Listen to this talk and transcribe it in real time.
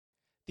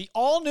The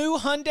all-new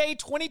Hyundai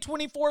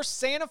 2024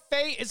 Santa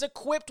Fe is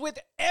equipped with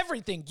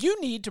everything you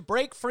need to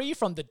break free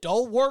from the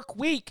dull work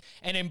week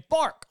and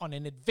embark on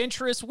an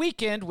adventurous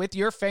weekend with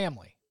your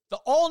family. The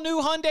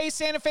all-new Hyundai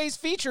Santa Fe's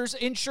features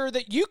ensure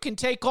that you can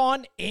take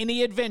on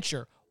any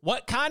adventure.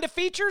 What kind of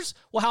features?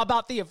 Well, how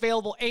about the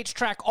available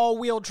H-Track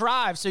all-wheel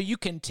drive so you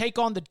can take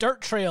on the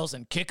dirt trails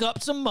and kick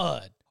up some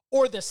mud?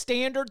 Or the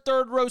standard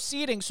third-row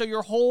seating so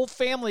your whole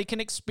family can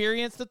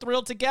experience the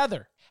thrill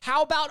together?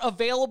 How about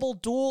available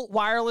dual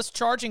wireless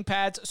charging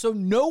pads so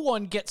no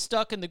one gets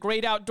stuck in the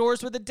great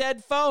outdoors with a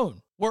dead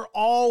phone? We're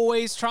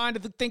always trying to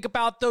think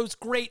about those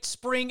great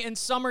spring and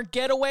summer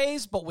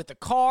getaways, but with a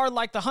car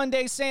like the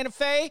Hyundai Santa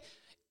Fe,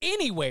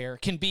 anywhere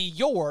can be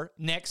your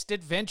next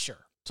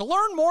adventure. To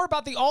learn more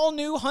about the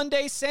all-new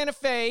Hyundai Santa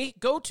Fe,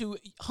 go to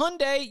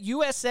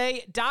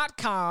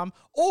HyundaiUSA.com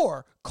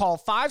or call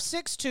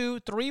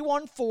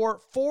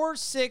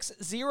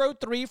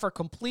 562-314-4603 for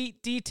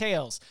complete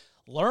details.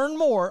 Learn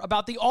more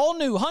about the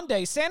all-new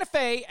Hyundai Santa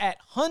Fe at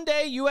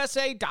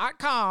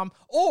HyundaiUSA.com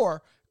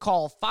or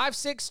call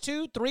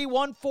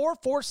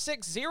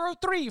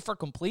 562-314-4603 for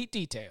complete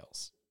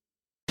details.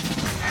 To the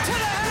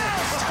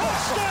house!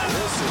 Touchdown!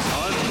 This is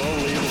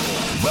unbelievable.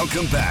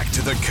 Welcome back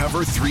to the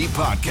Cover 3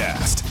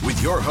 podcast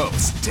with your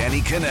hosts,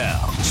 Danny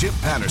Cannell, Chip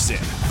Patterson,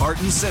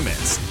 Barton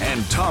Simmons,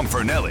 and Tom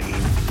Fornelli.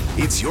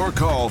 It's your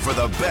call for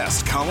the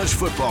best college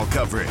football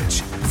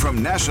coverage,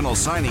 from National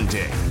Signing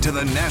Day to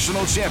the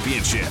National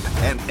Championship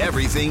and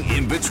everything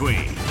in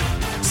between.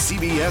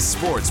 CBS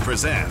Sports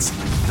presents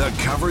the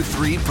Cover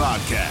 3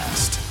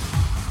 podcast.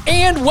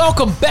 And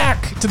welcome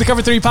back to the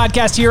Cover 3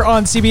 podcast here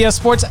on CBS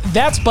Sports.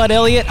 That's Bud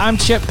Elliott. I'm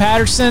Chip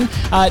Patterson.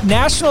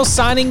 National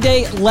Signing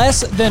Day,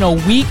 less than a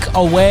week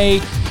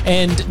away.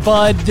 And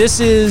Bud,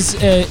 this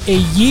is a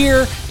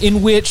year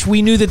in which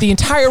we knew that the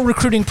entire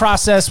recruiting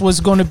process was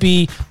going to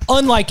be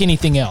unlike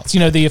anything else. You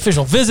know, the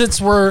official visits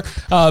were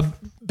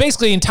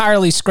basically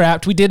entirely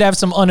scrapped. We did have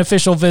some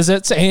unofficial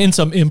visits and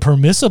some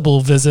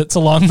impermissible visits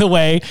along the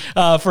way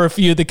for a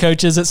few of the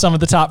coaches at some of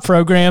the top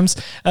programs.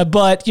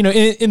 But, you know,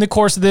 in the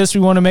course of this,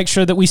 we want to make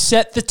sure that we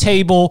set the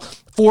table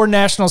for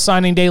National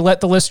Signing Day,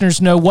 let the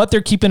listeners know what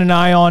they're keeping an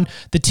eye on,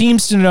 the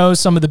teams to know,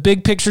 some of the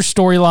big picture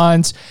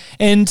storylines.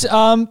 And,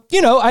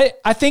 you know,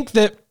 I think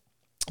that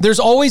there's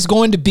always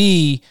going to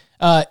be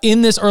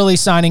in this early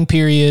signing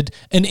period,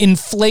 an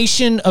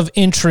inflation of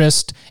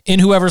interest in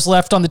whoever's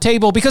left on the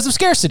table because of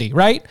scarcity,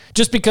 right?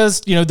 Just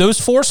because, you know, those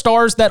 4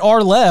 stars that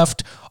are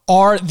left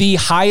are the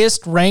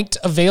highest ranked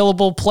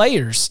available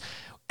players.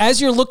 As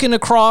you're looking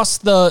across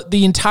the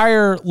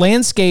entire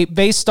landscape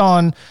based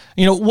on,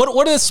 you know, what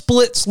are the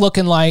splits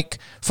looking like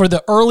for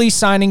the early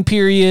signing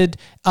period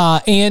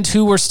and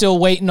who we're still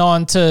waiting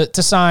on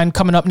to sign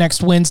coming up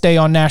next Wednesday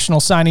on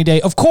National Signing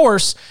Day. Of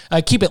course,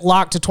 keep it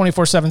locked to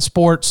 24/7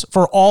 Sports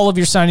for all of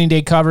your signing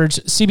day coverage,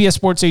 CBS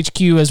Sports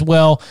HQ as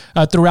well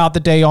throughout the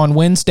day on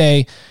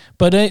Wednesday.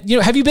 But, you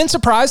know, have you been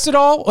surprised at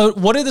all?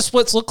 What do the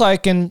splits look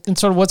like and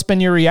sort of what's been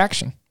your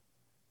reaction?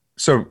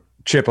 So,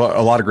 Chip, a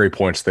lot of great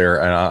points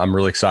there, and I'm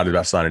really excited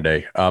about signing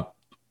day.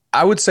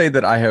 I would say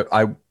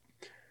that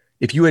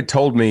if you had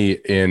told me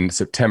in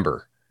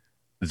September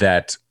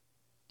that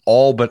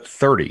all but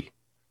 30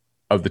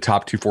 of the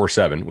top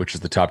 247, which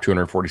is the top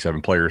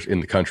 247 players in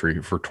the country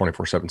for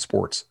 24/7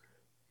 Sports,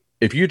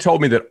 if you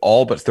told me that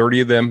all but 30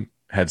 of them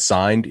had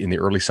signed in the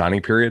early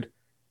signing period,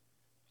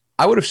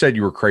 I would have said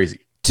you were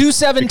crazy.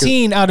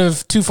 217 out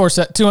of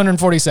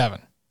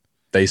 247.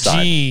 They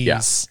signed. Jeez.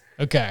 Yeah.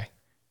 Okay.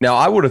 Now,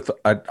 I would have,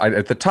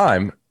 at the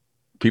time,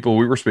 people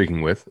we were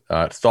speaking with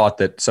thought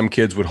that some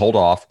kids would hold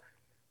off,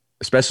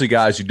 especially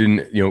guys who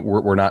didn't, you know,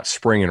 were not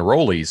spring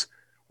enrollees,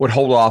 would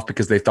hold off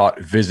because they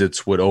thought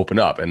visits would open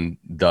up, and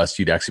thus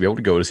you'd actually be able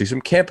to go to see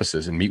some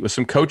campuses and meet with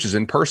some coaches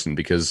in person,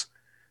 because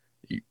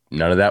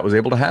none of that was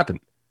able to happen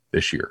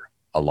this year.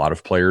 A lot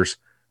of players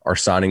are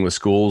signing with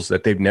schools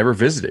that they've never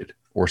visited,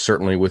 or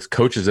certainly with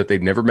coaches that they've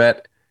never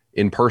met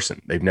in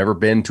person. They've never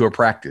been to a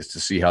practice to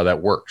see how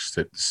that works,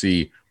 to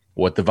see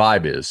what the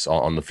vibe is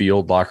on the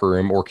field, locker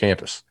room, or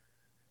campus.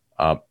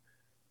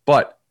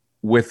 But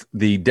with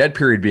the dead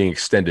period being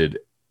extended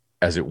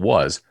as it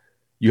was,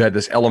 you had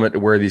this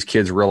element where these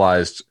kids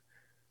realized,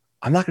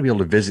 I'm not going to be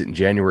able to visit in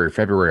January or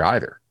February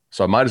either.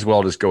 So I might as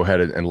well just go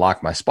ahead and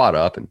lock my spot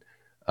up.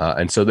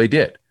 And so they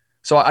did.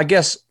 So I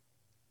guess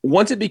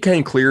once it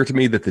became clear to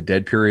me that the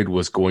dead period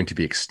was going to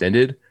be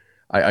extended,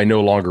 I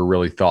no longer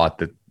really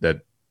thought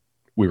that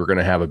we were going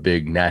to have a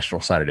big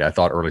national signing day. I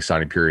thought early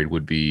signing period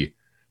would be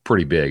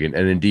pretty big. And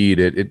indeed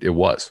it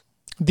was.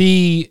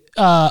 The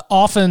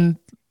often,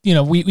 you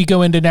know, we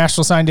go into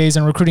national sign days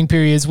and recruiting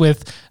periods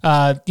with,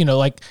 you know,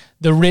 like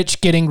the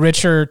rich getting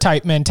richer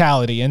type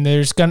mentality. And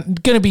there's going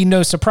to be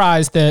no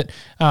surprise that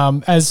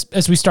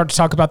as we start to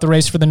talk about the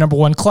race for the number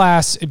 1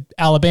 class,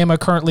 Alabama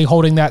currently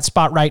holding that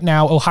spot right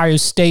now. Ohio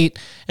State,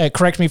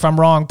 correct me if I'm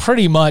wrong,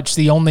 pretty much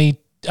the only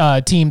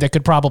team that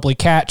could probably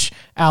catch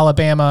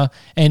Alabama.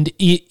 And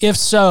if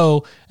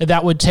so,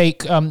 that would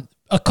take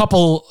a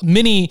couple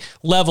mini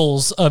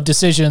levels of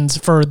decisions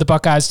for the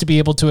Buckeyes to be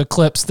able to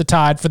eclipse the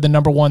Tide for the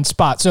number 1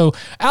 spot. So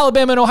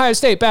Alabama and Ohio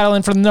State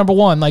battling for the number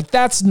 1, like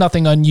that's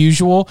nothing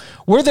unusual.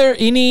 Were there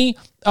any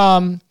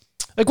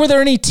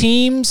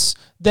teams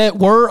that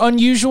were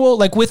unusual,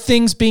 like with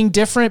things being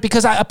different?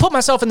 Because I put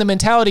myself in the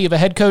mentality of a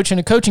head coach and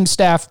a coaching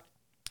staff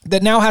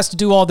that now has to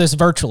do all this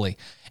virtually.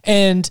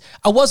 And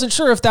I wasn't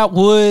sure if that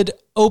would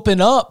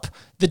open up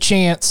the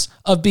chance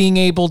of being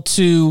able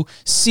to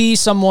see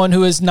someone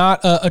who is not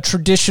a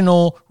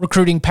traditional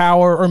recruiting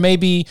power, or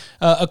maybe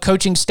a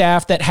coaching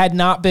staff that had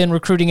not been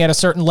recruiting at a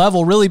certain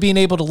level, really being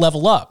able to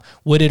level up.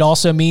 Would it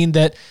also mean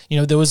that,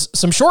 there was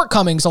some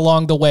shortcomings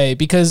along the way?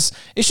 Because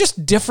it's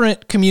just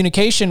different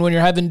communication when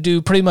you're having to do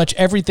pretty much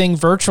everything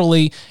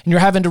virtually, and you're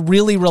having to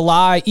really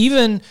rely,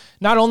 even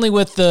not only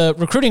with the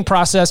recruiting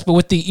process, but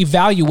with the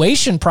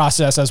evaluation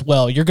process as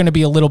well. You're going to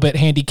be a little bit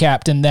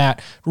handicapped in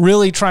that,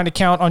 really trying to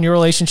count on your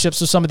relationships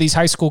with some of these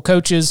high school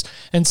coaches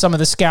and some of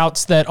the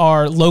scouts that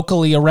are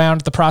locally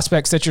around the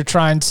prospects that you're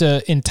trying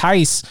to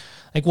entice.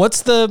 Like,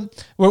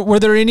 were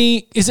there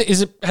any,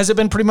 has it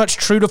been pretty much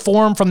true to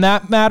form from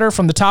that matter,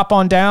 from the top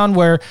on down,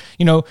 where,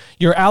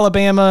 your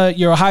Alabama,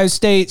 your Ohio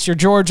States, your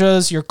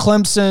Georgias, your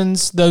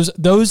Clemsons,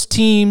 those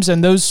teams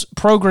and those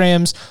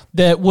programs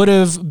that would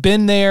have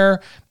been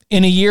there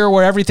in a year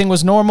where everything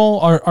was normal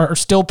are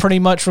still pretty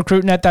much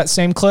recruiting at that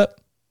same clip?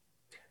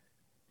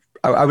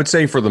 I would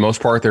say for the most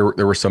part, there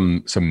were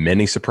some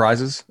many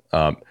surprises.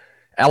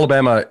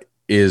 Alabama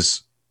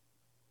it's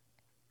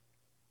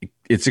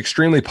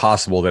extremely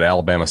possible that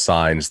Alabama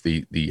signs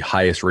the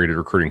highest rated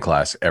recruiting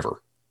class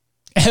ever.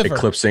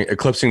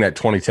 Eclipsing that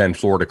 2010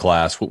 Florida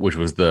class, which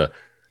was the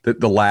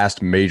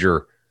last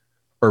major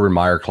Urban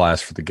Meyer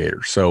class for the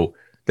Gators. So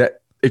that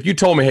if you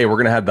told me, hey, we're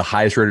going to have the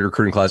highest rated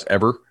recruiting class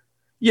ever,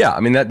 yeah, I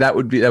mean that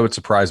would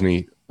surprise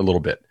me a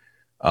little bit.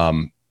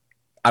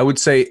 I would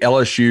say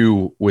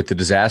LSU, with the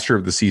disaster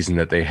of the season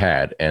that they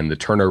had and the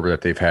turnover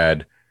that they've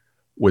had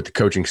with the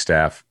coaching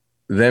staff,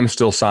 them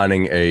still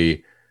signing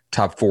a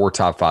top 4,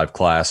 top 5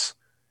 class,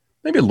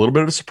 maybe a little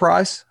bit of a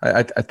surprise.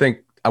 I think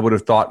I would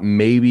have thought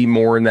maybe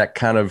more in that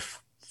kind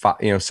of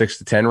 6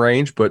 to 10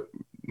 range, but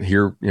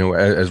here,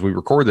 as we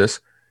record this,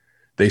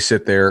 they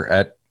sit there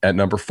at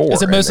number 4.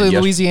 Is it mostly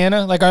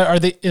Louisiana? Like, are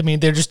they? I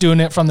mean, they're just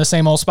doing it from the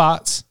same old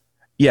spots.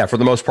 Yeah, for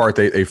the most part,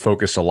 they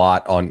focus a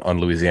lot on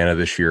Louisiana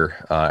this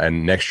year,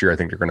 and next year I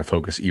think they're going to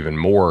focus even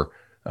more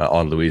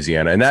on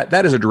Louisiana, and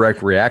that is a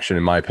direct reaction,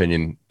 in my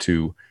opinion,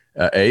 to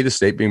A, the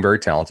state being very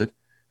talented,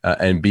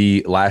 and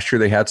B, last year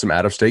they had some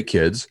out-of-state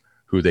kids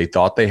who they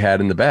thought they had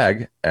in the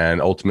bag,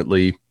 and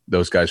ultimately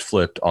those guys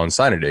flipped on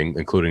signing day,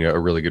 including a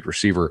really good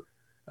receiver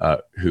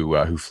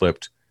who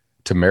flipped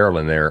to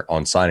Maryland there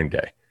on signing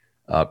day.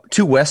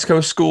 2 West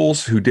Coast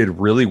schools who did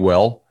really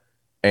well,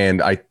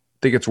 and I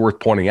think it's worth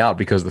pointing out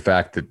because of the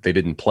fact that they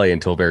didn't play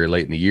until very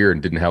late in the year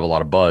and didn't have a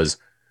lot of buzz.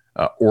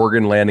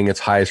 Oregon landing its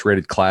highest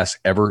rated class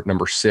ever,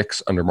 number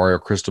 6 under Mario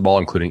Cristobal,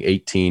 including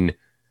 18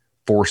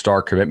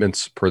 4-star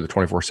commitments per the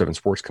 24/7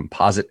 Sports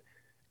composite.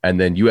 And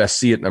then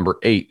USC at number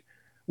 8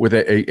 with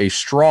a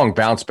strong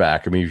bounce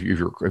back. I mean,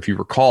 if you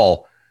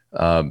recall,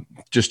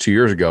 just 2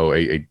 years ago,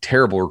 a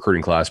terrible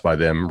recruiting class by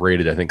them,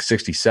 rated, I think,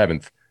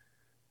 67th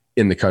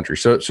in the country.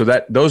 So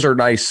that those are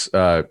nice.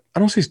 I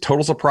don't say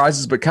total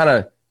surprises, but kind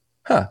of,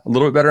 a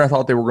little bit better than I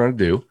thought they were going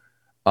to do.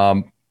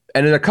 And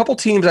in a couple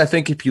teams, I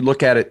think if you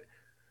look at it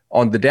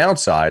on the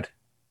downside,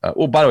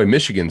 by the way,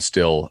 Michigan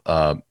still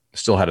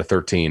had a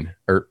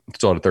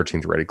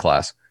 13th rated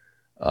class.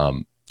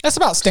 That's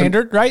about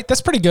standard, right?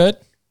 That's pretty good.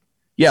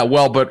 Yeah,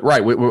 well, but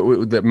right,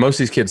 most of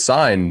these kids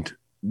signed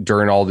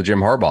during all the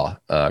Jim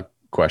Harbaugh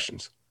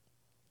questions.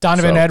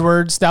 Donovan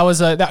Edwards, that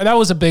was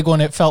a big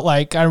one. It felt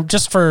like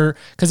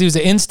because he was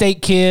an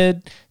in-state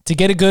kid, to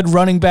get a good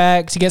running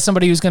back, to get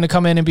somebody who's going to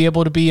come in and be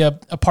able to be a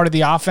part of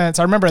the offense.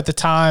 I remember at the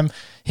time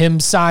him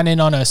signing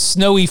on a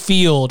snowy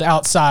field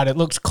outside. It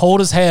looked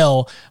cold as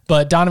hell,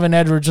 but Donovan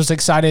Edwards was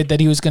excited that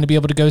he was going to be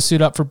able to go suit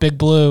up for Big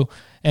Blue.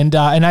 And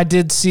I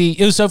did see,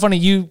 it was so funny.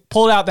 You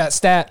pulled out that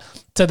stat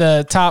to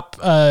the top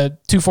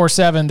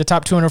 247, the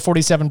top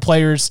 247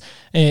 players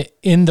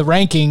in the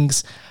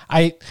rankings.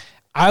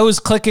 I was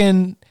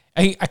clicking.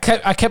 I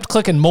kept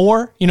clicking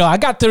more. I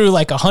got through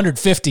like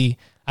 150.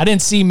 I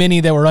didn't see many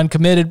that were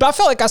uncommitted, but I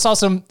felt like I saw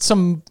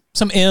some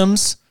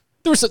M's.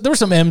 There were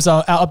some M's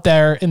up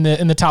there in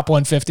the top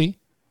 150.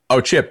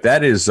 Oh, Chip,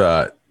 that's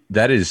not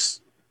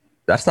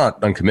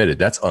uncommitted.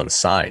 That's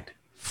unsigned.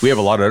 We have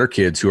a lot of other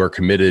kids who are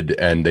committed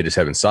and they just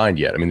haven't signed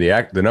yet. I mean,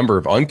 the number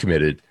of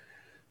uncommitted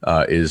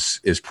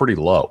is pretty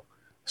low.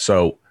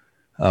 So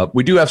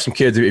we do have some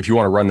kids. If you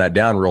want to run that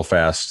down real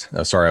fast.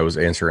 Sorry, I was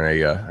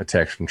answering a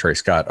text from Trey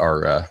Scott,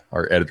 our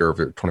editor of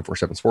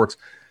 24/7 Sports.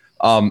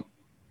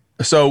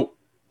 So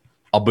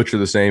I'll butcher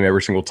this name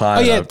every single time.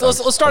 Oh yeah,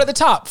 let's start at the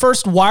top.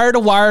 First,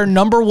 wire-to-wire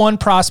number 1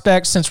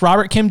 prospect since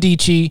Robert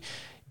Kimdichie,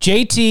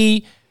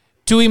 JT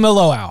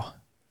Tuimoloau.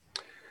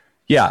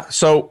 Yeah,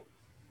 so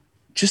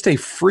just a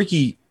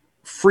freaky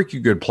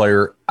good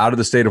player out of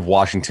the state of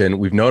Washington.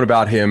 We've known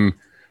about him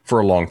for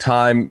a long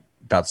time.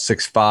 about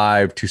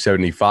 6'5",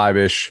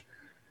 275-ish.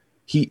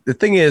 The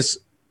thing is,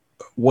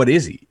 what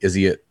is he? Is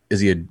he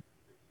a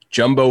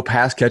jumbo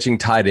pass catching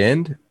tight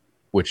end,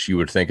 which you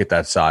would think at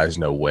that size,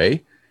 no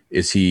way.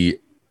 Is he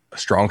a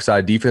strong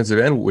side defensive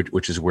end,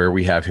 which is where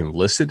we have him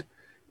listed?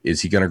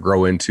 Is he going to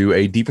grow into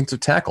a defensive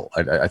tackle?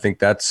 I think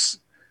that's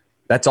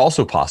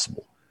also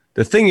possible.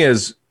 The thing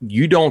is,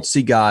 you don't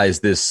see guys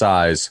this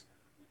size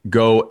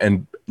go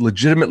and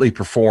legitimately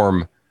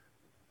perform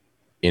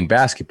in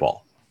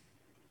basketball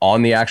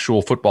on the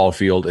actual football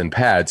field in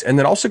pads, and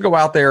then also go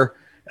out there.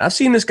 I've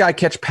seen this guy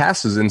catch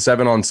passes in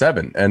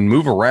 7-on-7 and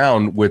move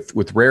around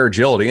with rare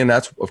agility, and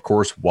that's, of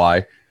course,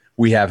 why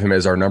we have him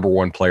as our number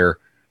one player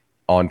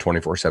on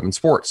 24/7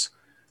 Sports.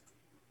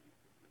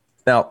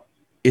 Now,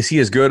 is he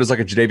as good as like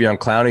a Jadeveon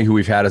Clowney, who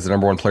we've had as the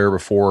number one player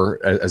before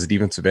as a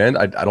defensive end?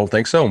 I don't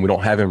think so, and we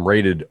don't have him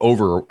rated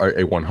over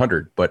a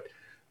 100, but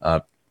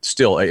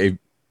still a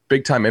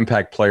big-time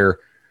impact player.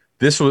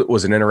 This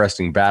was an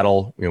interesting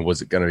battle.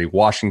 Was it going to be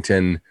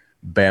Washington,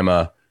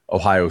 Bama,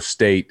 Ohio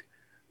State?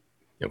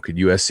 Could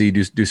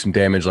USC do some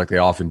damage like they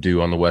often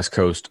do on the West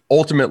Coast?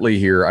 Ultimately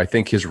here, I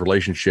think his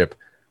relationship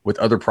with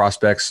other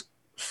prospects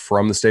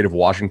from the state of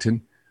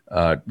Washington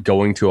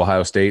going to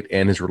Ohio State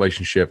and his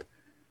relationship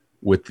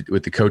with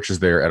the coaches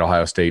there at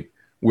Ohio State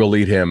will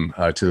lead him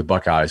to the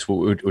Buckeyes,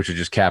 which would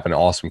just cap an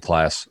awesome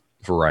class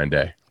for Ryan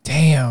Day.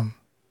 Damn.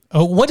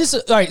 Oh, all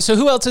right, so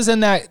who else is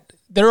in that?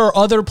 There are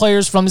other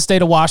players from the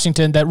state of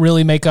Washington that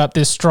really make up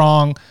this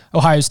strong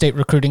Ohio State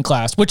recruiting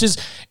class, which is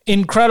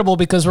incredible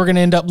because we're going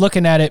to end up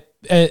looking at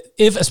it,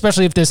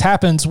 especially if this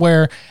happens,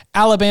 where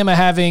Alabama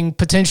having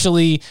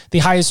potentially the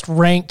highest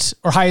ranked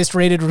or highest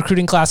rated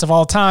recruiting class of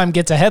all time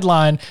gets a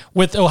headline,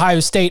 with Ohio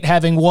State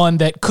having one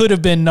that could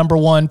have been number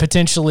one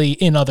potentially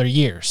in other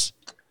years.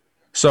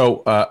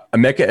 So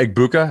Emeka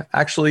Egbuka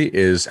actually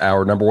is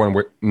our number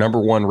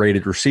one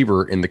rated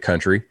receiver in the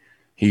country.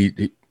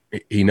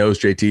 He knows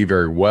JT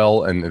very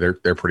well, and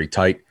they're pretty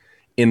tight.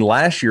 In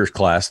last year's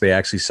class, they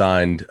actually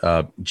signed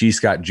G.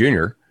 Scott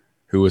Jr.,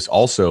 who is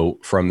also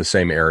from the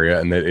same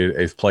area, and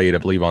they've played, I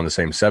believe, on the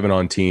same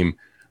 7-on team.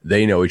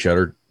 They know each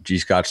other. G.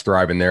 Scott's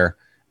thriving there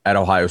at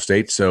Ohio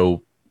State.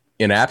 So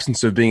in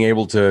absence of being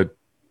able to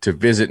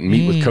visit and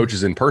meet with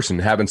coaches in person,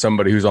 having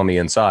somebody who's on the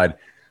inside,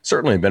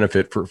 certainly a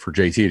benefit for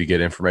JT to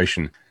get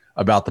information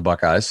about the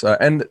Buckeyes.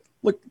 And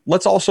look,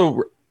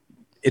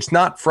 it's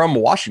not from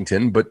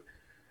Washington, but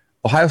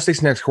Ohio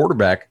State's next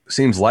quarterback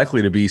seems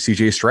likely to be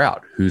C.J.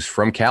 Stroud, who's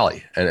from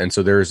Cali. And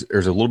so there's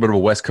a little bit of a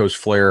West Coast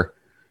flair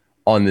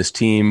on this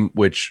team,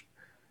 which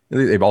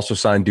they've also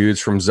signed dudes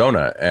from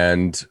Zona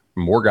and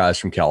more guys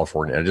from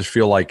California. I just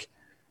feel like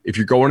if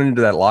you're going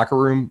into that locker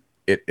room,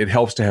 it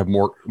helps to have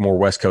more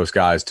West Coast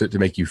guys to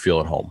make you feel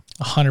at home.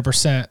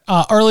 100%.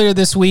 Earlier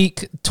this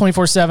week,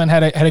 24/7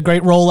 had a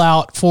great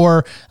rollout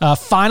for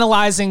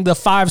finalizing the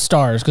 5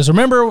 stars. Because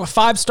remember,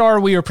 5-star,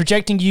 we are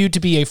projecting you to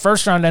be a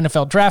first-round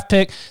NFL draft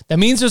pick. That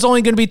means there's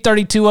only going to be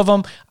 32 of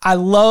them. I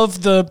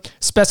love the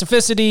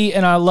specificity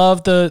and I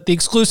love the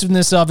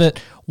exclusiveness of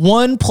it.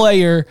 One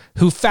player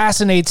who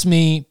fascinates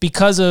me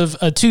because of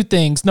 2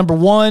 things. Number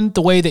one,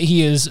 the way that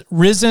he has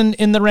risen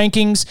in the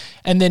rankings.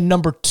 And then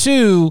number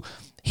 2,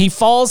 he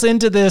falls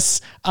into this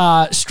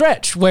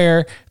stretch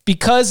where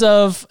because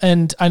of,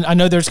 and I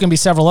know there's going to be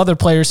several other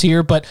players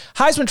here, but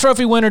Heisman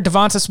Trophy winner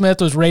Devonta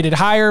Smith was rated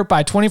higher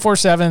by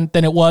 24/7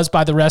 than it was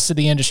by the rest of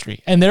the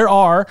industry. And there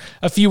are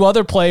a few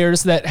other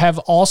players that have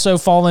also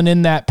fallen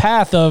in that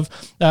path of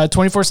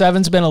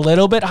 24/7's been a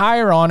little bit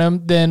higher on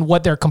him than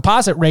what their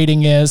composite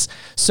rating is.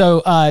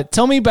 So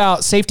tell me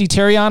about safety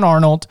Terrion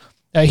Arnold.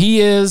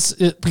 He is,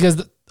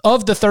 because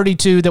of the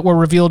 32 that were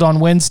revealed on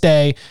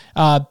Wednesday,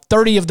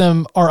 30 of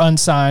them are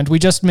unsigned. We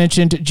just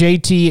mentioned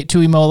JT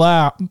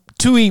Tuimoloau.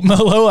 Who,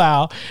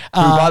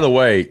 by the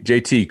way,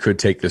 JT could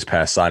take this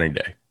past signing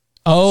day.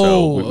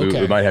 Oh, so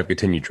okay. We might have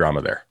continued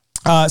drama there.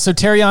 So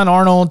Terrion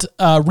Arnold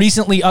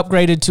recently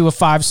upgraded to a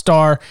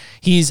 5-star.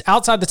 He's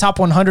outside the top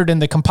 100 in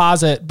the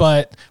composite,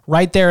 but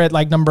right there at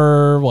like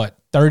number,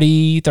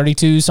 30,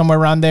 32, somewhere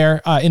around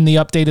there in the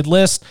updated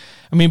list.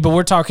 I mean, but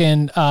we're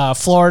talking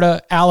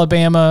Florida,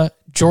 Alabama,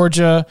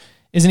 Georgia.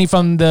 Isn't he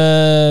from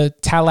the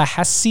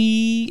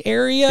Tallahassee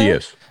area? He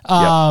is.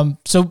 Yep.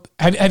 So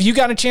have you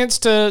gotten a chance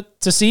to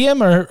see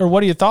him, or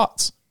what are your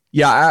thoughts?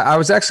 Yeah, I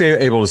was actually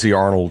able to see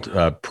Arnold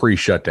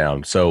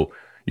pre-shutdown. So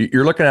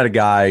you're looking at a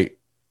guy,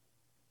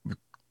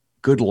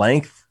 good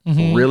length,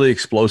 really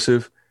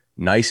explosive,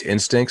 nice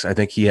instincts. I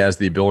think he has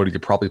the ability to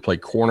probably play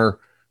corner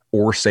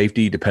or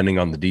safety, depending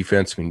on the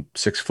defense. I mean,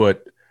 6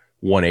 foot,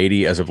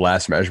 180 as of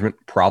last measurement,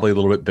 probably a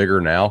little bit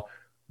bigger now.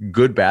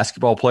 Good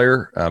basketball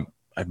player.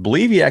 I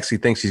believe he actually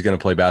thinks he's going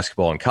to play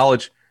basketball in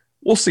college.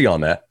 We'll see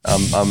on that. A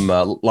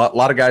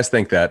lot of guys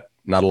think that.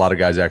 Not a lot of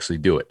guys actually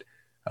do it.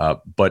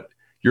 But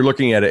you're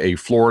looking at a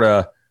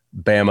Florida,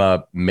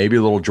 Bama, maybe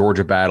a little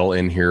Georgia battle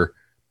in here.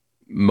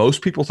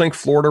 Most people think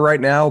Florida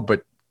right now,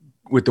 but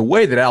with the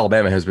way that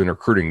Alabama has been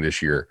recruiting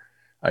this year,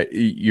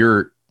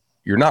 you're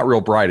not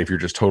real bright if you're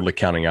just totally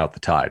counting out the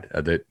Tide.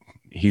 That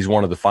he's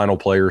one of the final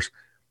players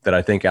that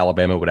I think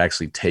Alabama would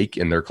actually take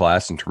in their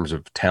class in terms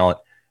of talent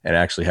and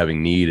actually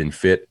having need and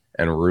fit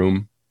and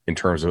room in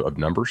terms of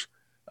numbers.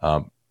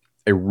 A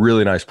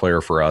really nice player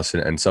for us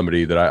and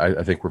somebody that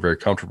I think we're very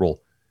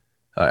comfortable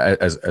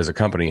as a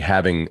company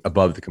having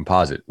above the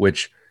composite,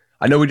 which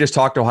I know we just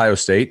talked to Ohio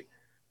State.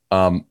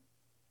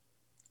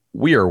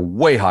 We are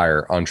way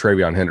higher on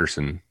TreVeyon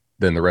Henderson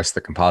than the rest of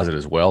the composite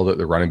as well,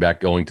 the running back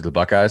going to the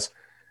Buckeyes.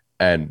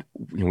 And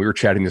we were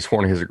chatting this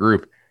morning as a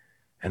group,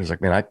 and it's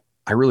like, man,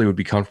 I really would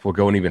be comfortable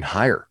going even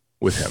higher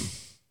with him.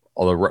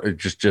 Although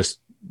just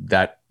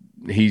that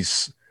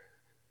he's,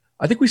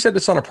 I think we said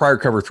this on a prior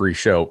Cover 3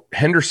 show.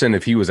 Henderson,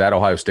 if he was at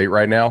Ohio State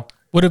right now,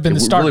 would have been the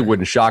starter. It really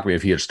wouldn't shock me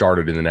if he had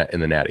started in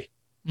the Natty.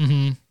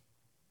 Mm-hmm.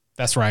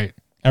 That's right.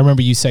 I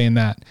remember you saying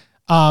that.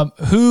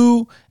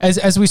 Who,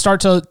 as we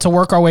start to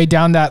work our way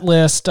down that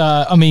list,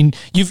 I mean,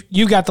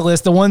 you've got the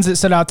list. The ones that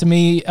stood out to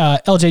me: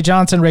 L.J.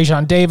 Johnson,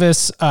 Rajon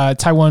Davis,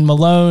 Tywone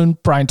Malone,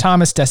 Brian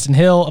Thomas, Destin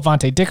Hill,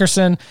 Avante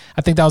Dickerson.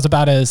 I think that was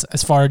about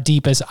as far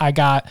deep as I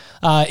got.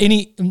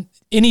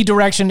 Any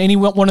direction, any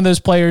one of those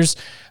players,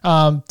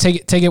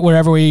 take it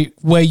wherever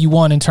way you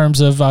want in terms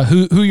of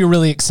who you're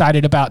really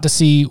excited about to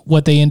see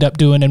what they end up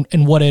doing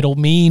and what it'll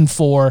mean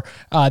for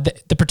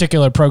the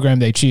particular program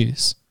they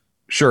choose.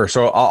 Sure.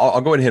 So I'll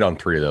go ahead and hit on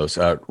three of those.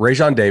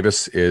 Rajon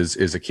Davis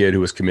is a kid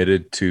who was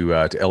committed to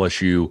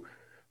LSU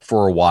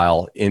for a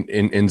while,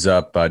 ends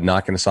up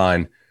not going to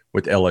sign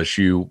with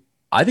LSU.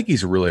 I think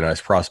he's a really nice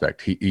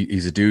prospect.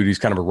 He's a dude. He's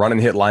kind of a run and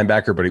hit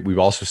linebacker, but we've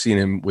also seen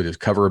him with his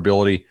cover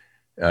ability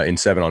in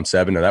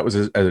 7-on-7. Now that was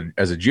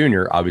as a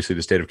junior. Obviously,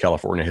 the state of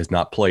California has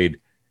not played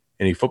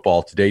any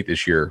football to date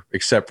this year,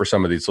 except for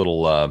some of these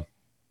little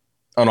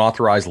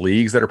unauthorized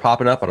leagues that are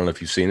popping up. I don't know if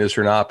you've seen this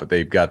or not, but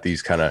they've got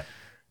these kind of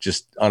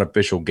just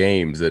unofficial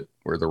games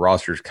where the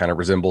rosters kind of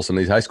resemble some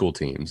of these high school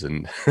teams.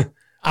 And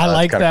I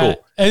like that.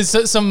 Cool.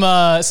 It's some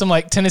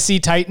like Tennessee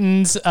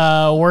Titans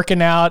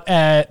working out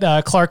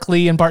at Clark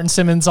Lee and Barton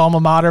Simmons' alma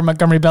mater,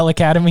 Montgomery Bell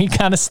Academy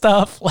kind of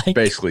stuff. Like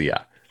basically,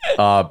 yeah.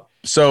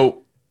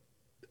 So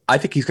I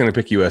think he's going to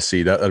pick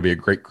USC. That'll be a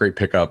great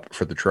pickup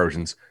for the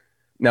Trojans.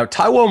 Now,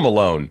 Tywone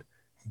Malone,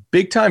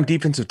 big time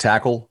defensive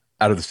tackle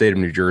out of the state of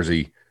New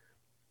Jersey,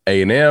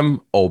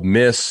 A&M, Ole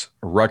Miss,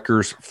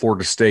 Rutgers,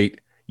 Florida State.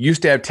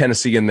 Used to have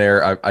Tennessee in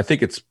there. I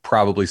think it's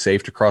probably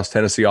safe to cross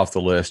Tennessee off the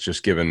list,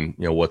 just given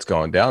what's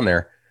going down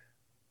there.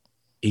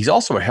 He's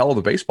also a hell of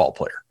a baseball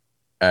player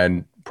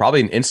and probably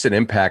an instant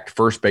impact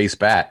first base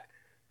bat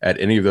at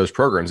any of those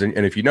programs. And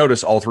if you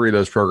notice, all three of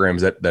those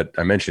programs that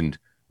I mentioned,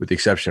 with the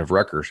exception of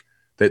Rutgers,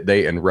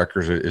 and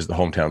Rutgers is the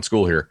hometown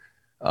school here,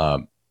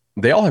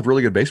 they all have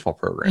really good baseball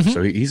programs. Mm-hmm.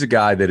 So he's a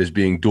guy that is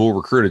being dual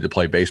recruited to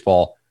play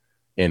baseball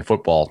and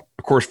football.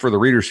 Of course, for the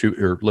readers who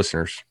are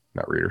listeners,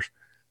 not readers,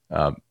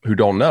 who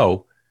don't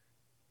know,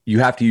 you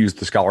have to use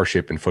the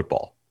scholarship in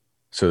football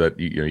so that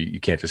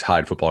you can't just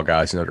hide football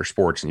guys in other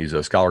sports and use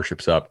those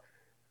scholarships up.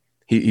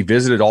 He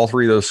visited all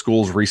three of those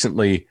schools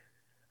recently.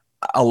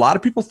 A lot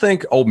of people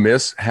think Ole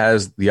Miss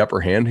has the upper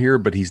hand here,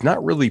 but he's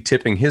not really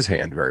tipping his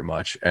hand very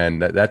much.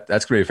 And that's going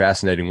to be a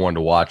fascinating one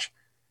to watch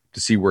to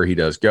see where he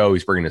does go.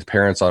 He's bringing his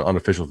parents on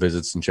unofficial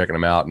visits and checking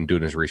them out and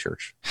doing his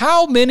research.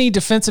 How many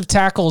defensive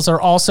tackles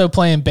are also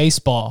playing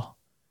baseball?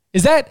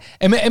 Is that,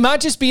 am I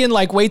just being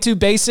like way too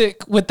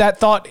basic with that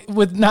thought,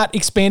 with not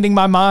expanding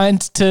my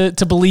mind to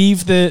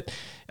believe that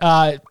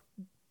I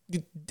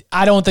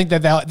don't think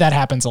that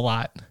happens a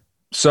lot.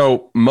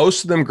 So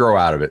most of them grow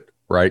out of it,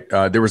 right?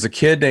 There was a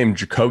kid named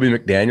Jacoby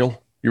McDaniel.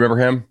 You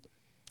remember him?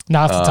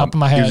 Not off the top of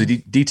my head. He was a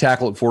D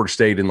tackle at Florida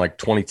State in like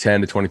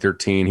 2010 to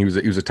 2013. He was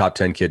a top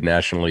 10 kid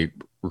nationally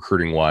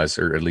recruiting wise,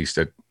 or at least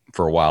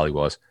for a while he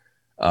was.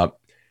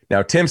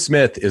 Now Tim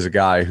Smith is a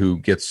guy who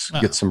gets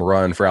some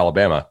run for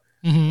Alabama.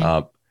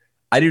 Mm-hmm.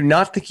 I do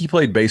not think he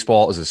played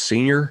baseball as a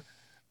senior,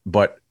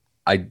 but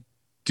I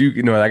do,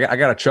 I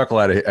got a chuckle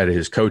at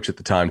his coach at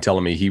the time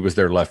telling me he was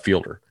their left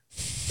fielder.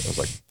 I was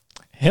like,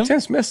 Tim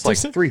Smith's like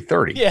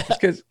 330. Yeah.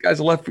 This guy's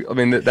a left fielder. I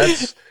mean,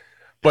 that's,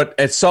 but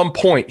at some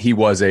point he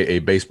was a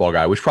baseball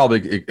guy, which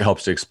probably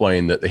helps to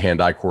explain the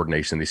hand-eye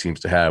coordination that he seems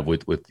to have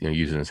with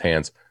using his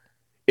hands.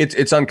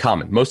 It's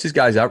uncommon. Most of these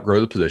guys outgrow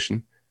the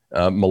position.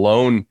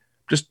 Malone,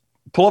 just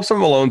pull up some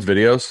of Malone's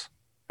videos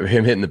of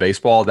him hitting the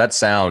baseball. That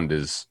sound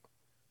it's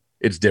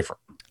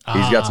different.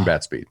 He's got some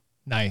bat speed.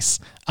 Nice.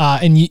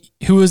 And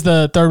who was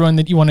the third one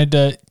that you wanted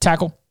to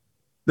tackle?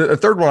 The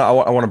third one I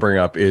want to bring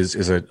up is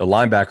a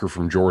linebacker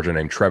from Georgia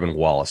named Trevin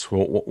Wallace,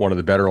 one of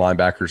the better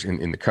linebackers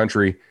in the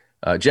country.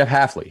 Jeff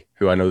Hafley,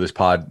 who I know this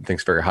pod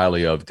thinks very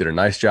highly of, did a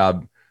nice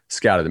job,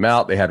 scouted him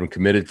out. They had him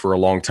committed for a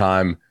long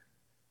time.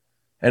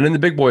 And then the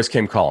big boys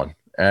came calling.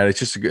 And it's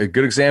just a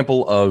good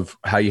example of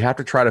how you have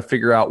to try to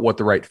figure out what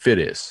the right fit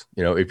is.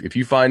 If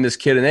you find this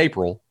kid in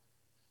April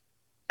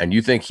and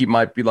you think he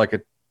might be like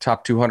a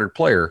top 200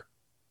 player,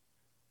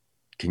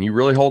 can you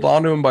really hold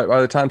on to him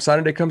by the time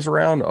signing day comes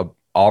around?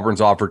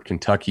 Auburn's offered,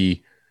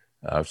 Kentucky,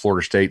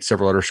 Florida State,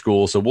 several other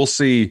schools. So we'll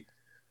see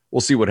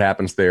what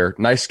happens there.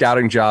 Nice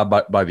scouting job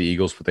by the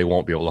Eagles, but they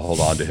won't be able to hold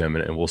on to him,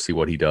 and we'll see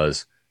what he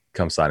does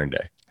come signing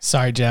day.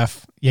 Sorry,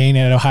 Jeff. You ain't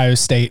at Ohio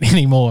State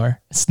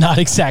anymore. It's not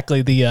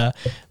exactly the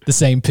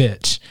same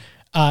pitch.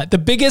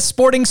 The biggest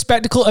sporting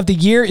spectacle of the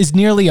year is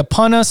nearly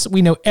upon us.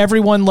 We know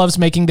everyone loves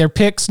making their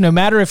picks, no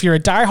matter if you're a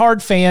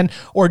diehard fan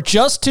or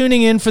just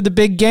tuning in for the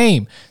big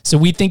game. So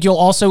we think you'll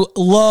also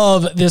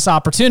love this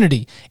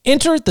opportunity.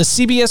 Enter the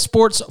CBS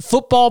Sports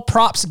Football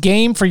Props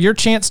game for your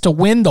chance to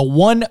win the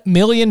 $1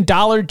 million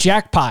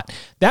jackpot.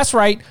 That's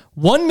right,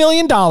 $1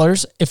 million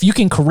if you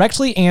can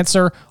correctly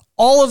answer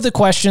all of the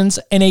questions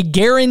and a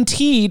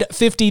guaranteed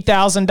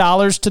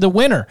 $50,000 to the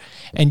winner.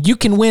 And you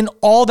can win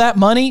all that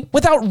money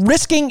without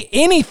risking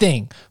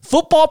anything.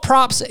 Football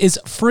Props is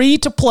free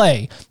to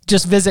play.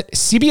 Just visit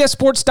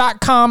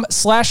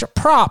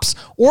cbssports.com/props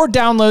or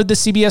download the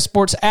CBS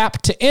Sports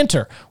app to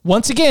enter.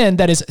 Once again,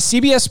 that is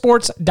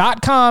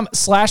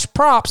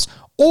cbssports.com/props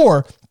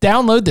or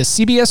download the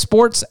CBS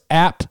Sports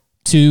app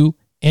to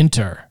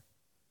enter.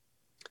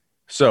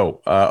 So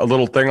a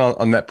little thing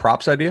on that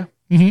props idea.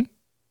 Mm-hmm.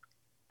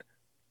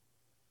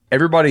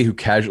 Everybody who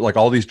casually, like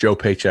all these Joe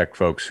Paycheck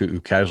folks who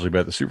casually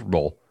bet the Super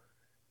Bowl,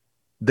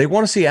 they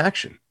want to see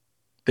action.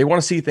 They want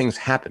to see things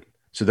happen.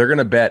 So they're going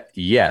to bet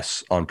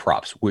yes on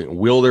props.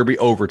 Will there be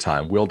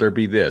overtime? Will there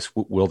be this?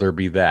 Will there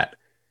be that?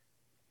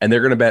 And they're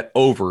going to bet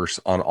overs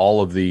on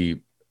all of the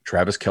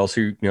Travis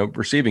Kelce,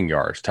 receiving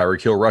yards,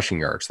 Tyreek Hill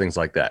rushing yards, things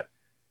like that.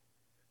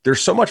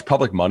 There's so much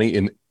public money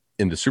in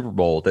the Super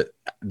Bowl that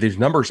these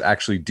numbers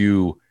actually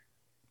do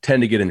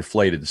tend to get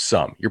inflated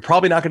some. You're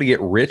probably not going to get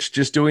rich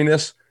just doing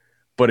this.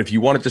 But if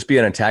you want to just be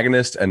an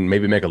antagonist and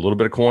maybe make a little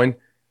bit of coin,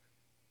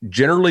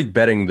 generally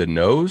betting the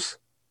nose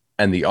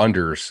and the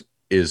unders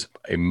is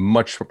a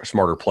much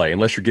smarter play,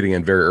 unless you're getting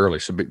in very early.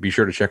 So be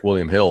sure to check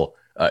William Hill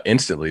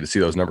instantly to see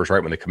those numbers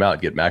right when they come out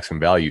and get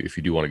maximum value if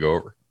you do want to go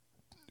over.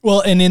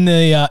 Well, and in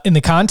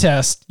the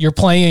contest, you're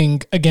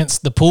playing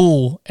against the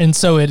pool, and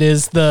so it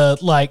is the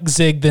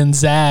zig then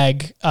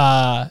zag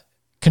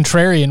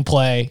contrarian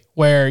play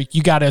where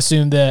you got to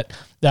assume that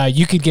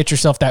you could get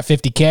yourself that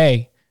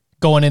 $50K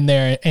going in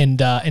there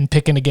and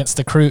picking against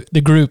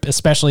the group,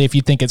 especially if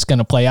you think it's going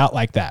to play out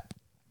like that.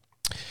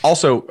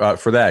 Also,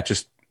 for that,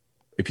 just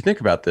if you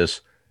think about this,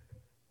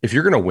 if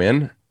you're going to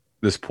win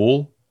this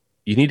pool,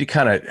 you need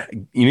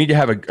to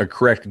have a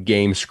correct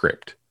game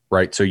script,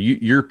 right? So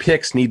your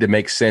picks need to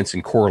make sense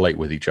and correlate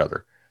with each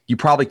other. You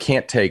probably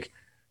can't take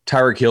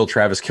Tyreek Hill,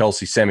 Travis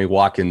Kelce, Sammy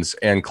Watkins,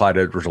 and Clyde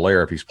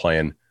Edwards-Helaire if he's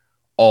playing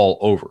all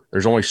over.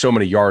 There's only so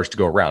many yards to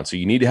go around. So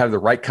you need to have the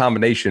right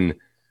combination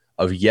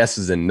of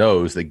yeses and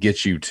nos that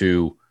gets you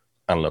to,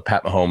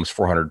 Pat Mahomes,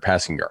 400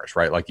 passing yards,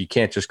 right? Like you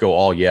can't just go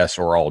all yes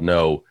or all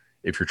no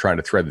if you're trying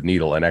to thread the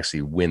needle and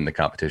actually win the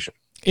competition.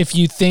 If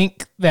you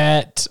think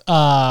that,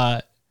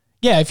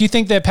 if you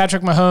think that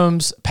Patrick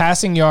Mahomes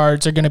passing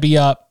yards are going to be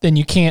up, then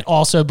you can't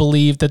also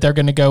believe that they're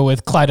going to go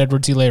with Clyde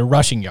Edwards-Helaire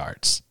rushing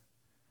yards.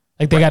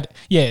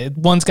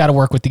 One's got to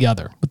work with the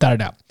other, without a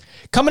doubt.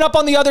 Coming up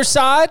on the other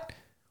side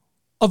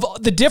of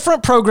the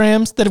different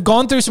programs that have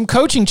gone through some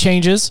coaching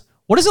changes,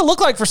 what does it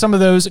look like for some of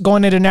those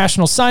going into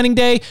National Signing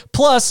Day,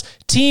 plus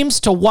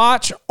teams to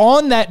watch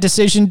on that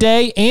decision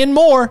day and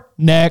more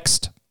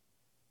next?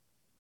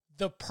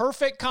 The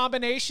perfect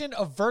combination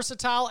of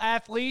versatile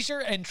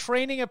athleisure and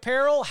training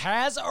apparel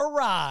has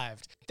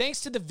arrived. Thanks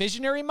to the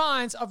visionary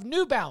minds of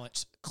New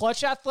Balance,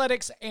 Clutch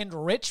Athletics,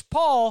 and Rich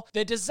Paul,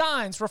 the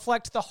designs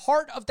reflect the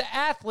heart of the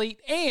athlete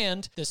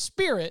and the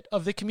spirit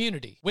of the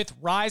community. With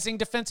rising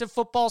defensive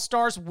football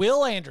stars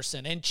Will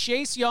Anderson and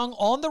Chase Young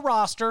on the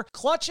roster,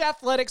 Clutch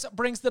Athletics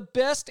brings the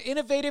best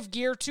innovative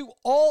gear to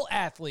all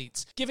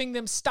athletes, giving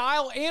them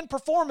style and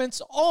performance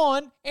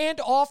on and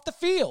off the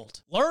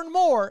field. Learn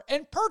more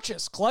and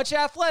purchase Clutch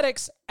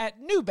Athletics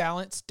at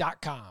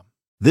newbalance.com.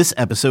 This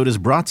episode is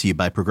brought to you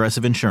by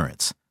Progressive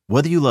Insurance.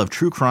 Whether you love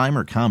true crime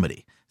or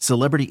comedy,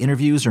 celebrity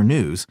interviews or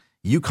news,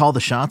 you call the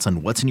shots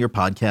on what's in your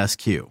podcast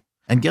queue.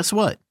 And guess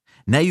what?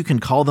 Now you can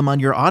call them on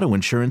your auto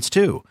insurance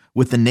too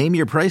with the Name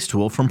Your Price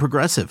tool from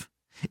Progressive.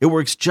 It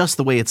works just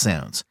the way it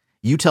sounds.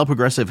 You tell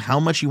Progressive how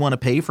much you want to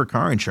pay for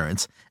car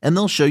insurance, and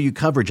they'll show you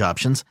coverage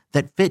options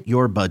that fit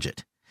your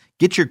budget.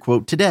 Get your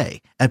quote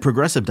today at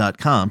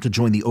Progressive.com to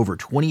join the over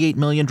 28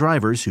 million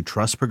drivers who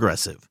trust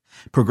Progressive.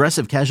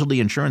 Progressive Casualty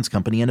Insurance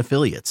Company and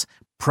Affiliates.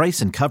 Price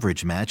and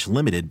coverage match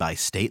limited by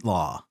state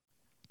law.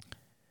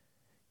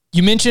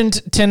 You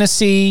mentioned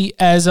Tennessee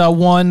as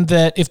one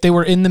that if they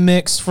were in the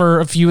mix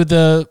for a few of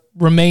the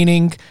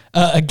remaining,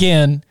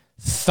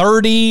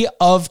 30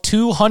 of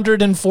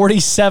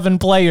 247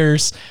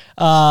 players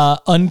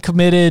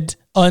uncommitted,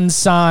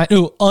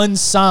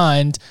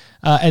 unsigned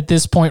at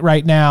this point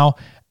right now.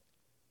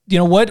 You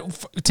know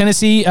what?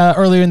 Tennessee,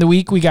 earlier in the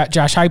week, we got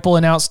Josh Heupel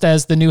announced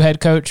as the new head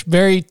coach.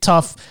 Very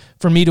tough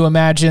for me to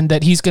imagine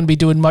that he's going to be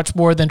doing much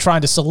more than trying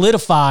to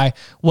solidify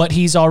what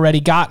he's already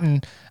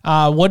gotten.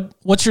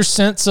 What's your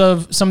sense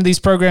of some of these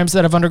programs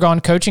that have undergone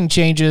coaching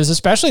changes,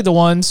 especially the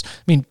ones,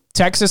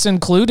 Texas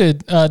included,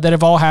 that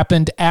have all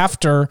happened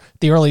after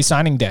the early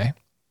signing day?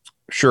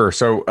 Sure.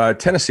 So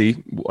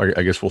Tennessee,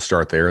 I guess we'll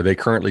start there. They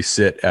currently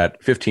sit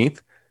at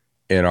 15th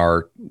in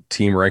our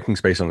team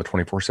rankings based on the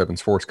 24/7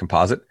 Sports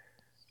composite.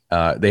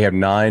 They have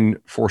 9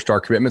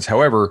 4-star commitments.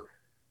 However,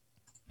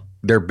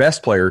 their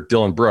best player,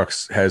 Dylan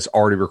Brooks, has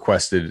already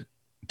requested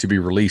to be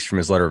released from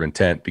his letter of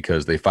intent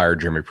because they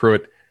fired Jeremy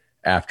Pruitt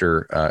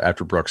after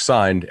Brooks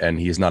signed, and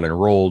he is not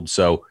enrolled.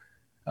 So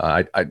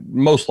I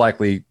most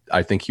likely,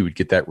 I think he would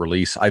get that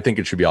release. I think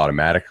it should be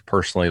automatic,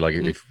 personally. Like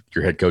if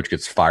your head coach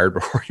gets fired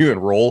before you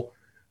enroll,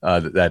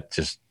 that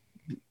just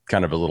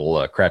kind of a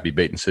little crappy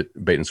bait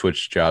and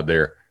switch job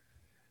there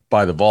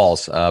by the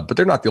Vols. But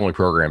they're not the only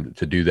program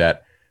to do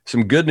that.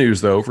 Some good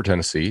news, though, for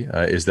Tennessee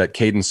is that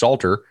Caden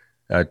Salter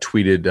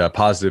tweeted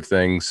positive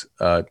things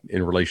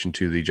in relation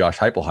to the Josh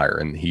Heupel hire,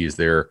 and he is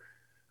their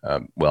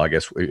well, I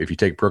guess if you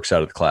take Brooks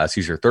out of the class,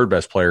 he's their 3rd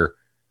best player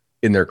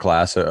in their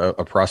class, a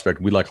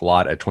prospect we like a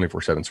lot at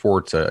 24/7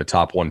 Sports, a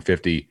top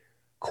 150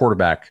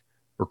 quarterback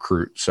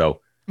recruit.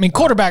 So, I mean,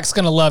 quarterback's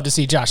going to love to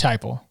see Josh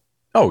Heupel.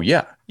 Oh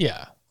yeah,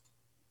 yeah.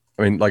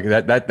 I mean, like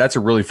that's a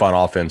really fun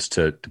offense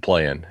to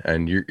play in,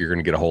 and you're going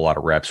to get a whole lot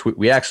of reps.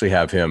 We actually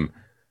have him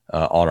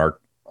on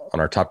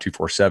our top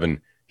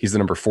 247. He's the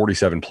number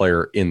 47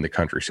 player in the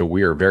country. So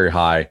we are very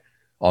high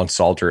on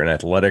Salter, an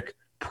athletic,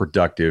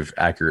 productive,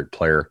 accurate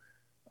player.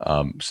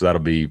 So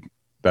that'll be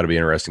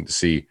interesting to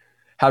see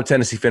how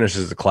Tennessee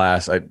finishes the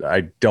class.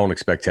 I don't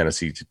expect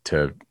Tennessee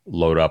to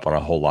load up on a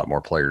whole lot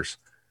more players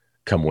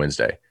come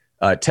Wednesday.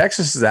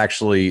 Texas is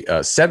actually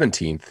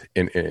 17th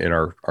in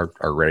our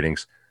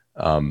ratings.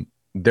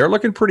 They're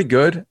looking pretty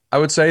good, I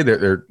would say. Steve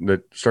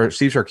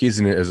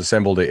Sarkisian has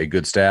assembled a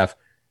good staff.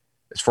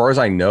 As far as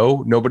I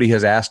know, nobody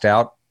has asked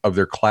out of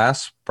their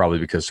class, probably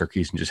because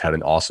Sarkisian just had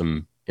an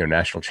awesome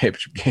national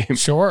championship game.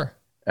 Sure.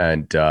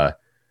 And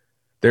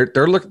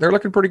they're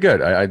looking pretty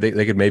good.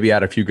 They could maybe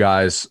add a few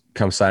guys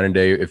come signing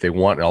day if they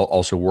want. And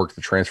also work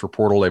the transfer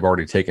portal. They've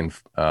already taken,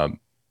 but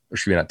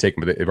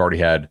they've already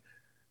had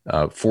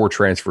 4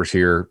 transfers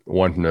here: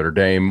 1 from Notre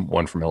Dame,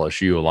 1 from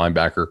LSU, a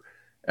linebacker,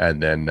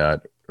 and then a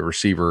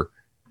receiver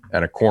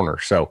and a corner.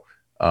 So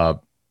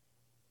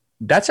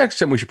that's actually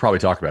something we should probably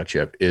talk about,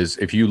 Chip. Is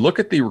if you look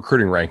at the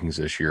recruiting rankings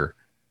this year,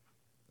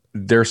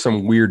 there's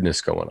some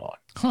weirdness going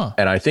on,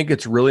 and I think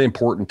it's really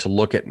important to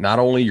look at not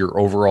only your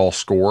overall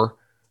score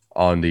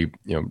on the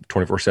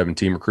 24/7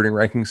 team recruiting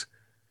rankings,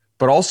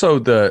 but also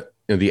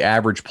the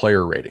average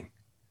player rating,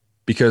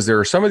 because there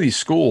are some of these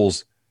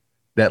schools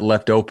that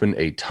left open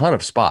a ton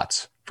of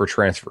spots for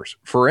transfers.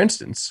 For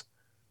instance,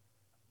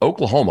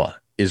 Oklahoma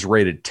is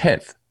rated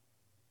 10th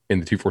in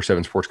the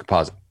 247 Sports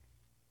Composite.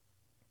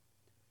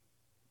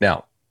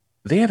 Now,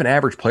 they have an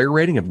average player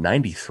rating of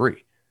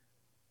 93.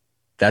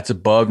 That's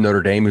above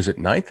Notre Dame, who's at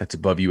 9th. That's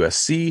above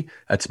USC.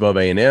 That's above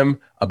A&M,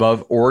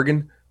 above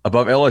Oregon,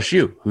 above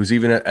LSU, who's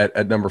even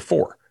at number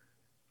 4.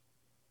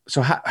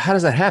 So how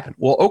does that happen?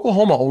 Well,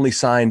 Oklahoma only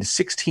signed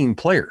 16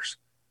 players.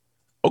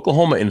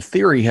 Oklahoma, in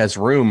theory, has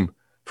room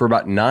for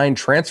about 9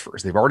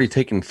 transfers. They've already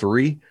taken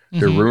 3.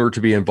 They're rumored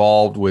to be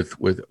involved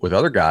with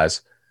other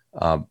guys.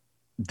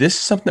 This is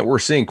something that we're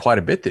seeing quite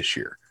a bit this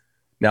year.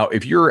 Now,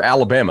 if you're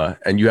Alabama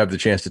and you have the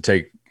chance to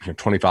take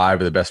 25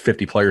 of the best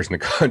 50 players in the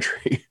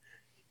country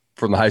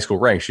from the high school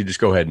ranks, you just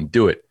go ahead and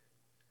do it.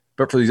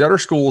 But for these other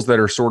schools that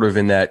are sort of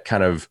in that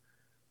kind of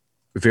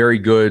very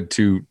good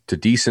to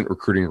decent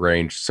recruiting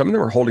range, some of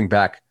them are holding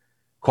back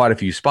quite a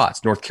few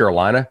spots. North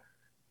Carolina,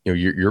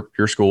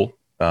 your school,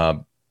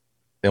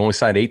 they only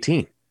signed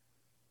 18.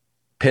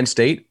 Penn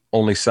State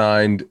only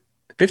signed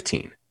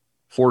 15.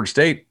 Florida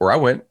State, where I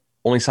went,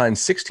 only signed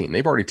 16.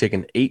 They've already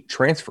taken 8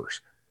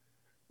 transfers.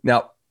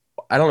 Now,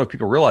 I don't know if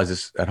people realize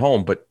this at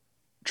home, but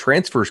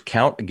transfers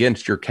count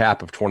against your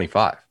cap of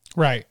 25.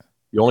 Right.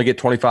 You only get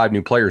 25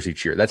 new players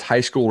each year. That's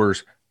high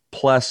schoolers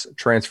plus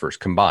transfers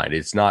combined.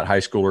 It's not high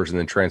schoolers and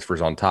then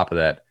transfers on top of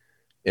that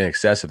in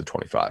excess of the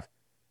 25.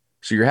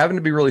 So you're having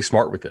to be really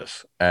smart with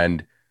this.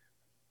 And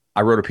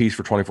I wrote a piece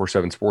for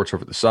 24/7 Sports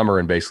over the summer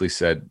and basically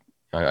said,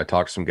 I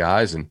talked to some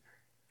guys, and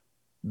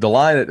the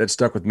line that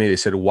stuck with me, they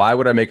said, why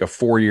would I make a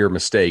 4-year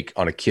mistake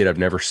on a kid I've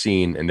never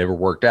seen and never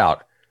worked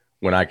out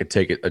when I could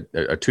take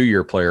a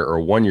 2-year player or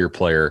a 1-year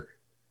player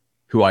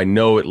who I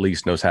know at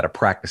least knows how to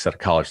practice at a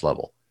college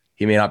level?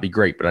 He may not be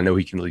great, but I know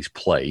he can at least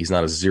play. He's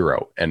not a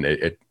 0. And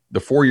the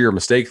 4-year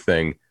mistake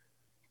thing,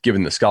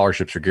 given that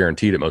scholarships are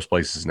guaranteed at most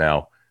places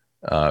now,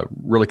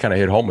 really kind of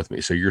hit home with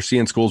me. So you're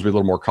seeing schools be a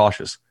little more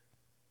cautious.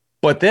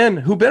 But then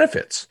who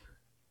benefits?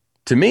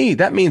 To me,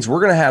 that means we're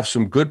going to have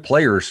some good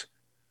players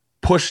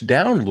pushed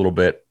down a little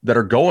bit that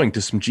are going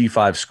to some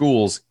G5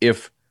 schools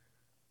if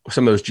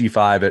some of those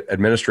G5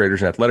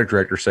 administrators and athletic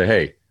directors say,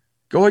 hey,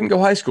 go ahead and go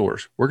high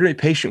schoolers. We're going to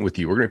be patient with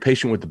you. We're going to be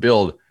patient with the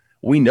build.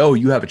 We know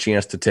you have a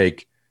chance to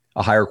take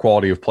a higher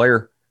quality of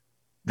player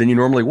than you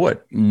normally would.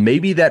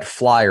 Maybe that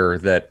flyer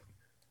that,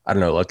 I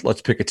don't know,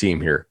 let's pick a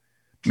team here.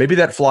 Maybe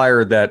that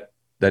flyer that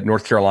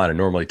North Carolina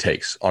normally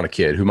takes on a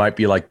kid who might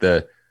be like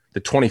the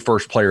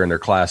 21st player in their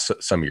class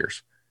some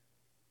years.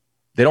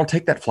 They don't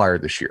take that flyer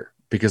this year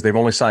because they've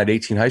only signed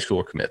 18 high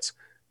schooler commits.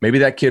 Maybe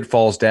that kid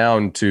falls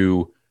down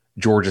to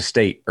Georgia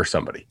State or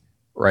somebody,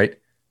 right?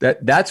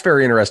 That's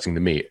very interesting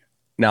to me.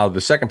 Now,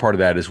 the second part of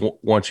that is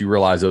once you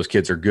realize those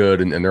kids are good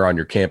and they're on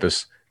your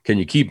campus, can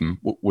you keep them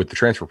with the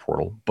transfer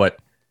portal? But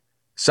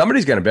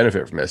somebody's going to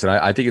benefit from this. And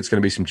I think it's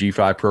going to be some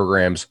G5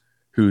 programs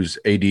whose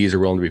ADs are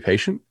willing to be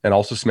patient, and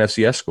also some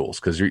FCS schools,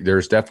 because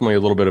there's definitely a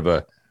little bit of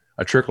a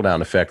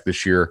trickle-down effect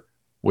this year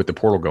with the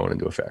portal going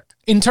into effect.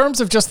 In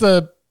terms of just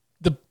the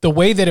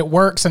way that it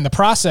works and the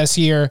process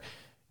here,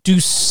 do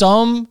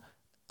some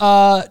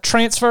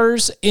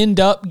transfers end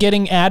up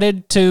getting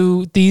added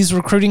to these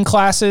recruiting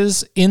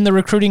classes in the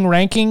recruiting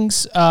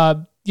rankings?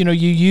 You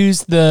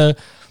use the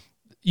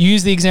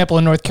example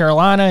in North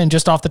Carolina, and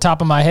just off the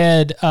top of my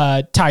head,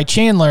 Ty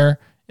Chandler,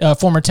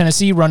 former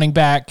Tennessee running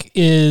back,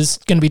 is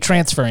going to be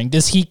transferring.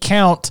 Does he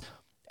count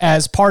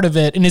as part of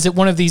it? And is it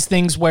one of these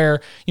things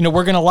where,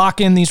 we're going to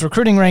lock in these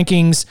recruiting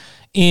rankings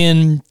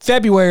in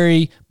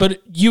February,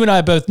 but you and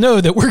I both know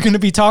that we're going to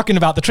be talking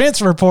about the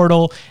transfer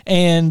portal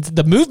and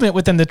the movement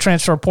within the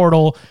transfer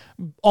portal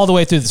all the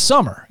way through the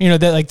summer?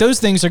 That like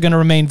those things are going to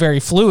remain very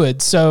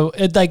fluid. So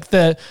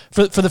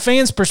for the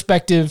fans'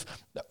 perspective,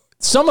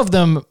 some of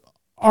them,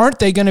 aren't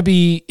they going to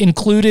be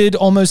included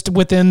almost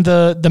within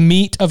the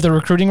meat of the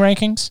recruiting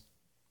rankings?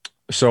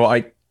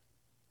 So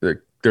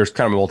there's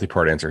kind of a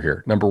multi-part answer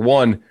here. Number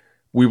one,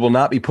 we will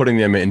not be putting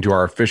them into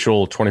our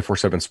official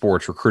 24/7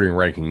 Sports recruiting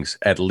rankings,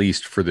 at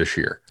least for this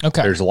year.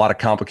 Okay. There's a lot of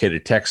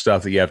complicated tech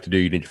stuff that you have to do.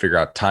 You need to figure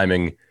out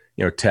timing,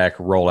 tech,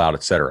 rollout,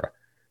 et cetera.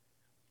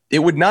 It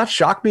would not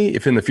shock me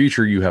if in the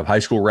future you have high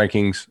school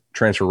rankings,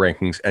 transfer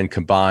rankings, and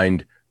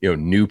combined,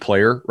 new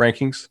player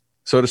rankings,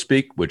 so to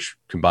speak, which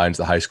combines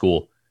the high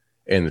school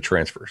and the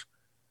transfers.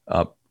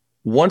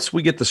 Once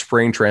we get the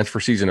spring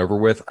transfer season over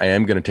with, I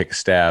am going to take a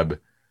stab,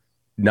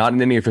 not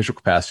in any official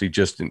capacity,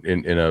 just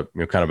in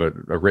a kind of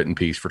a written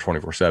piece for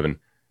 24/7,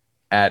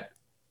 at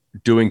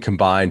doing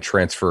combined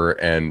transfer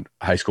and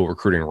high school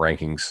recruiting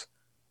rankings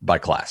by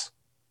class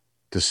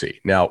to see.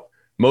 Now,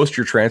 most of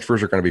your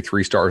transfers are going to be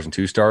 3 stars and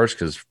 2 stars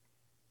because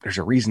there's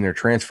a reason they're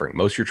transferring.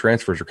 Most of your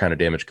transfers are kind of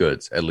damaged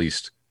goods, at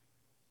least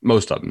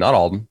most of them, not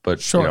all of them,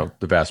 but sure,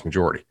 the vast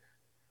majority.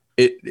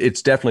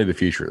 It's definitely the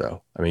future,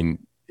 though. I mean,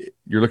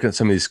 you're looking at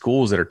some of these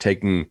schools that are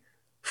taking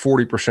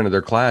 40% of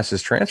their class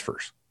as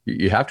transfers.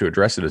 You have to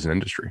address it as an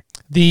industry.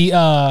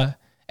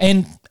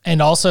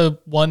 And also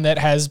one that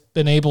has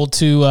been able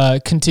to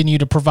continue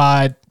to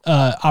provide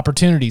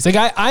opportunities. Like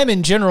I'm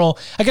in general,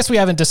 I guess we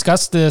haven't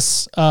discussed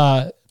this,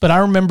 but I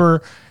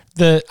remember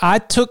I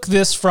took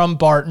this from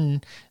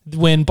Barton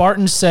when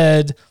Barton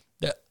said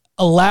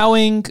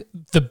allowing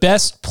the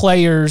best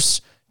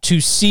players to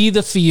see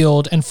the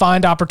field and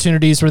find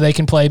opportunities where they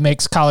can play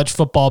makes college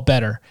football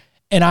better.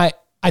 And I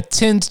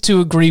tend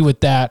to agree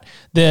with that.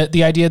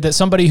 The idea that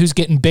somebody who's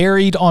getting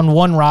buried on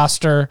one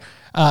roster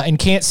and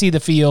can't see the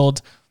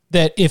field,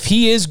 that if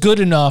he is good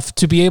enough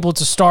to be able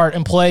to start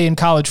and play in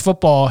college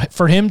football,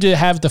 for him to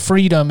have the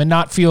freedom and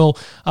not feel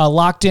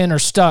locked in or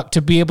stuck,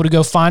 to be able to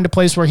go find a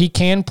place where he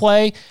can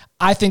play,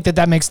 I think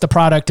that makes the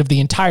product of the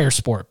entire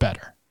sport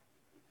better.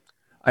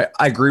 I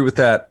agree with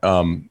that.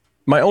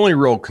 My only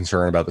real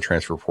concern about the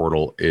transfer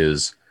portal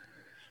is,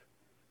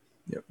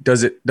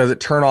 does it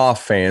turn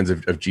off fans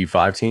of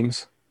G5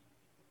 teams?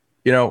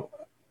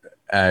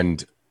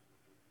 And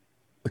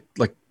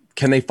like,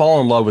 can they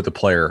fall in love with the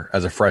player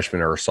as a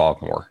freshman or a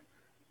sophomore?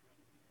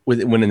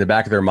 When in the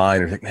back of their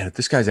mind, they're like, man, if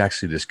this guy's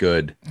actually this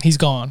good, he's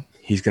gone.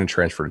 He's going to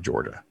transfer to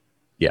Georgia.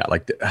 Yeah.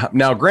 Like,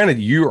 now, granted,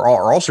 you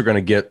are also going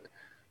to get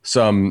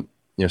some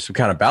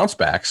kind of bounce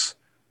backs.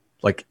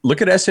 Like,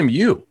 look at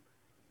SMU.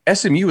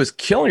 SMU is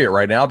killing it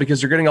right now because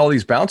they're getting all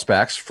these bounce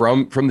backs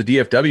from the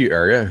DFW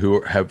area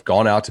who have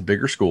gone out to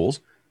bigger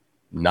schools,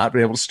 not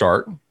been able to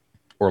start,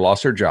 or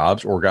lost their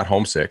jobs, or got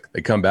homesick.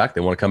 They come back.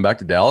 They want to come back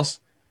to Dallas.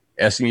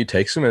 SMU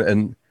takes them,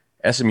 and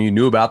SMU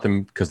knew about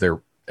them because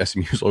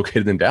SMU is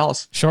located in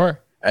Dallas. Sure.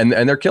 And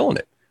they're killing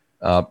it.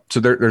 So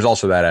there's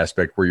also that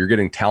aspect where you're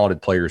getting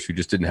talented players who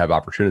just didn't have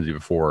opportunity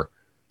before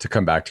to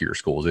come back to your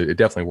schools. It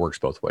definitely works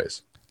both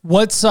ways.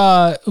 What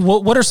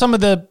are some of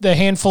the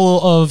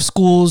handful of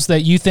schools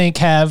that you think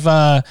have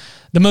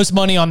the most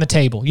money on the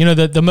table,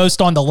 the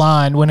most on the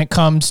line when it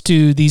comes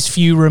to these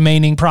few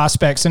remaining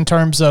prospects, in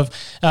terms of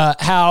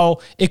how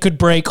it could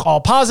break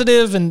all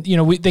positive, and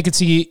they could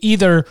see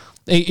either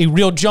a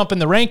real jump in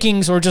the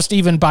rankings, or just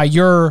even by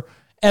your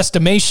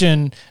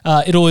estimation,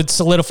 it would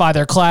solidify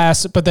their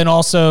class, but then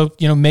also,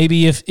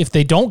 maybe if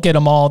they don't get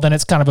them all, then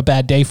it's kind of a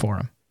bad day for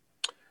them.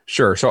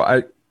 Sure.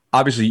 So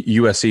obviously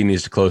USC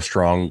needs to close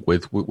strong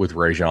with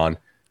Rajon.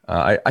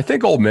 I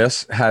think Ole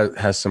Miss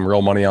has some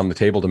real money on the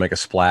table to make a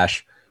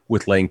splash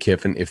with Lane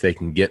Kiffin if they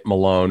can get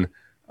Malone.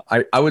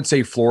 I would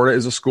say Florida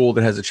is a school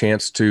that has a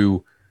chance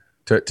to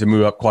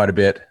move up quite a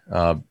bit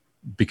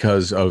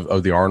because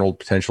of the Arnold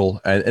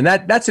potential, and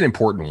that's an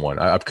important one.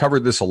 I've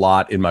covered this a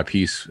lot in my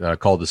piece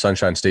called the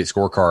Sunshine State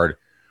Scorecard,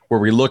 where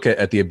we look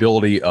at the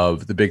ability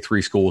of the big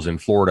three schools in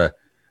Florida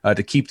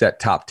to keep that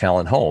top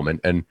talent home,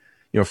 and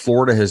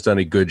Florida has done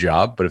a good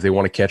job, but if they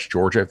want to catch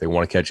Georgia, if they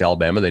want to catch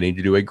Alabama, they need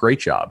to do a great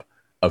job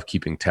of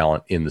keeping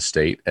talent in the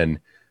state. And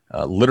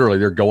literally,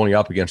 they're going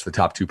up against the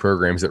top two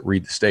programs that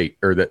raid the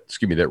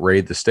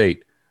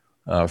state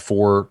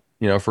for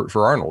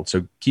Arnold.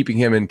 So keeping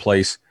him in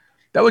place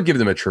That would give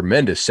them a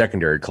tremendous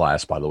secondary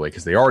class, by the way,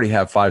 because they already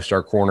have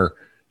 5-star corner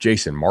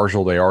Jason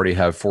Marshall. They already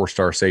have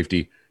 4-star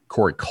safety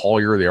Corey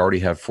Collier. They already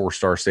have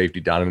 4-star safety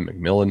Donovan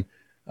McMillan.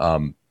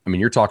 I mean,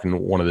 you're talking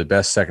one of the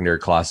best secondary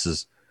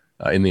classes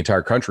in the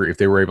entire country if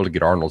they were able to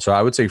get Arnold. So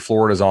I would say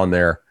Florida's on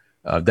there.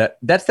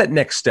 That's that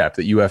next step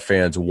that UF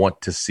fans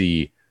want to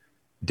see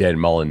Dan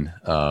Mullen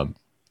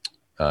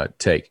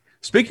take.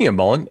 Speaking of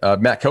Mullen,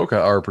 Matt Coca,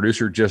 our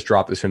producer, just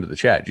dropped this into the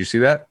chat. Did you see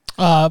that?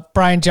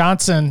 Brian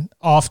Johnson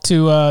off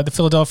to the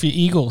Philadelphia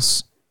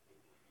Eagles.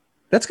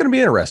 That's going to be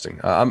interesting.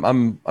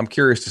 I'm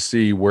curious to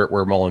see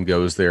where Mullen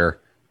goes there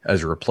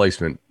as a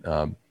replacement.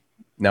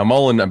 Now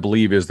Mullen, I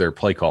believe, is their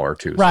play caller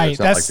too. So right. It's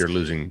not like they're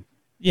losing.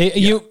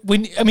 Yeah.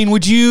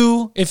 Would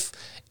you,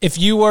 if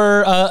you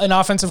were an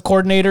offensive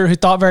coordinator who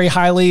thought very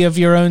highly of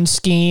your own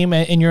scheme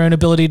and your own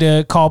ability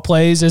to call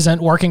plays,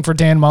 isn't working for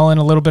Dan Mullen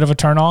a little bit of a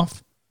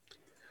turnoff?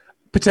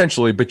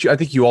 Potentially, but I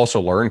think you also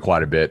learn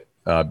quite a bit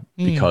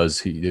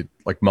because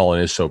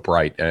Mullen is so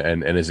bright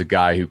and is a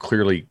guy who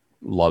clearly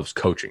loves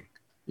coaching.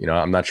 You know,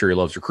 I'm not sure he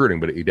loves recruiting,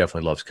 but he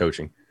definitely loves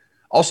coaching.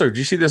 Also, did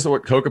you see this,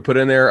 what Coca put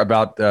in there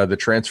about the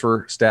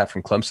transfer stat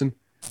from Clemson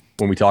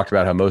when we talked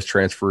about how most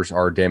transfers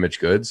are damaged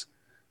goods?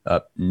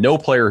 No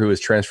player who has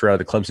transferred out of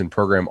the Clemson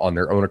program on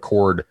their own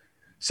accord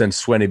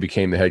since Swinney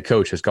became the head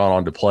coach has gone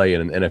on to play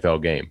in an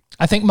NFL game.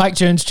 I think Mike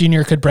Jones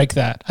Jr. could break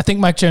that. I think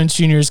Mike Jones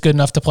Jr. is good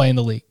enough to play in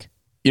the league.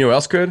 You know who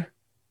else could?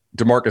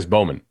 DeMarcus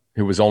Bowman,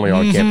 who was only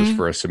on campus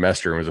for a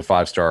semester and was a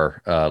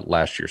 5-star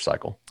last year's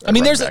cycle. I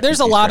mean, there's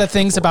a lot of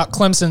things about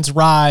Clemson's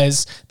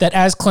rise that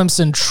as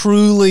Clemson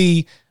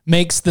truly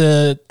makes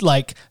the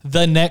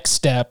next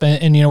step.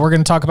 And you know, we're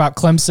going to talk about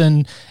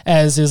Clemson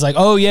as is like,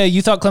 oh yeah,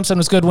 you thought Clemson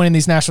was good winning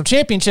these national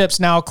championships.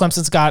 Now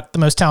Clemson's got the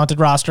most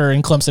talented roster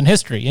in Clemson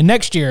history. And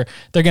next year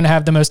they're going to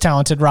have the most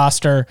talented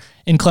roster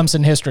in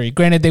Clemson history.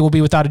 Granted, they will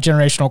be without a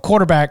generational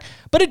quarterback,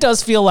 but it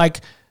does feel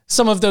like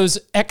some of those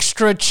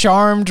extra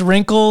charmed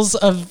wrinkles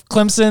of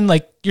Clemson,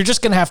 like you're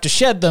just going to have to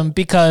shed them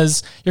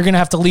because you're going to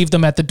have to leave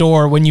them at the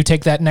door when you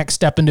take that next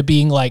step into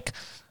being like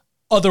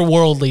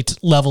otherworldly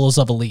levels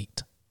of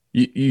elite.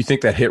 You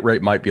think that hit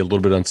rate might be a little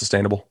bit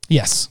unsustainable?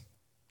 Yes.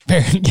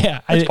 Yeah.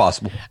 It's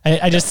possible.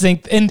 I just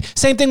think, and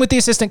same thing with the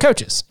assistant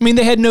coaches. I mean,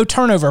 they had no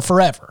turnover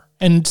forever.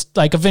 And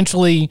like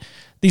eventually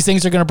these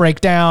things are going to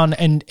break down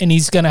and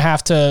he's going to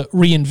have to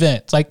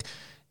reinvent. Like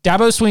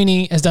Dabo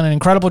Swinney has done an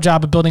incredible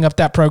job of building up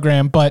that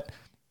program, but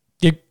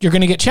you're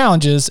going to get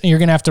challenges and you're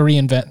going to have to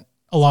reinvent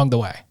along the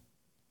way.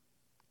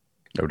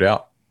 No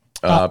doubt.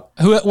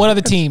 What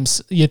other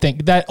teams you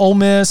think? That Ole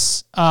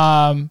Miss?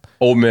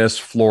 Ole Miss,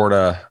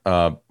 Florida,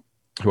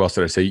 who else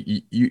did I say?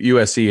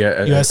 USC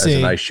has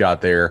a nice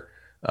shot there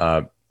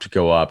to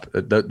go up.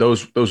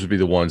 Those would be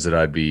the ones that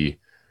I'd be,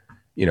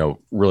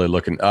 really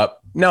looking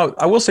up. Now,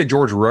 I will say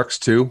George Rooks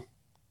too.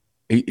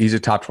 He's a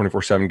top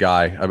 24/7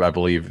 guy, I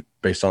believe,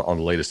 based on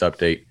the latest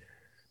update.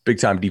 Big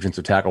time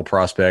defensive tackle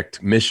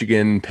prospect.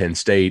 Michigan, Penn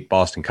State,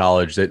 Boston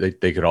College.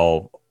 They could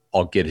all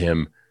get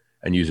him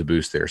and use a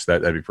boost there. So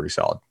that'd be pretty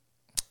solid.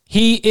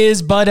 He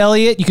is Bud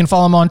Elliott. You can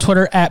follow him on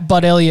Twitter at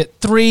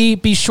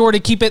BudElliott3. Be sure to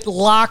keep it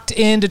locked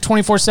into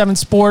 24/7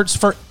 Sports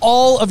for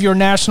all of your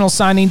National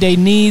Signing Day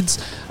needs.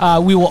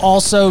 We will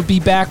also be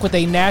back with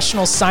a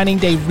National Signing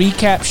Day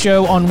recap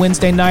show on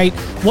Wednesday night.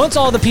 Once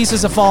all the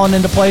pieces have fallen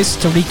into place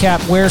to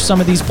recap where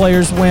some of these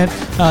players went,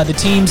 the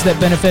teams that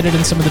benefited,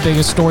 and some of the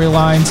biggest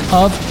storylines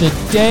of the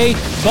day.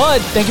 Bud,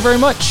 thank you very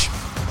much.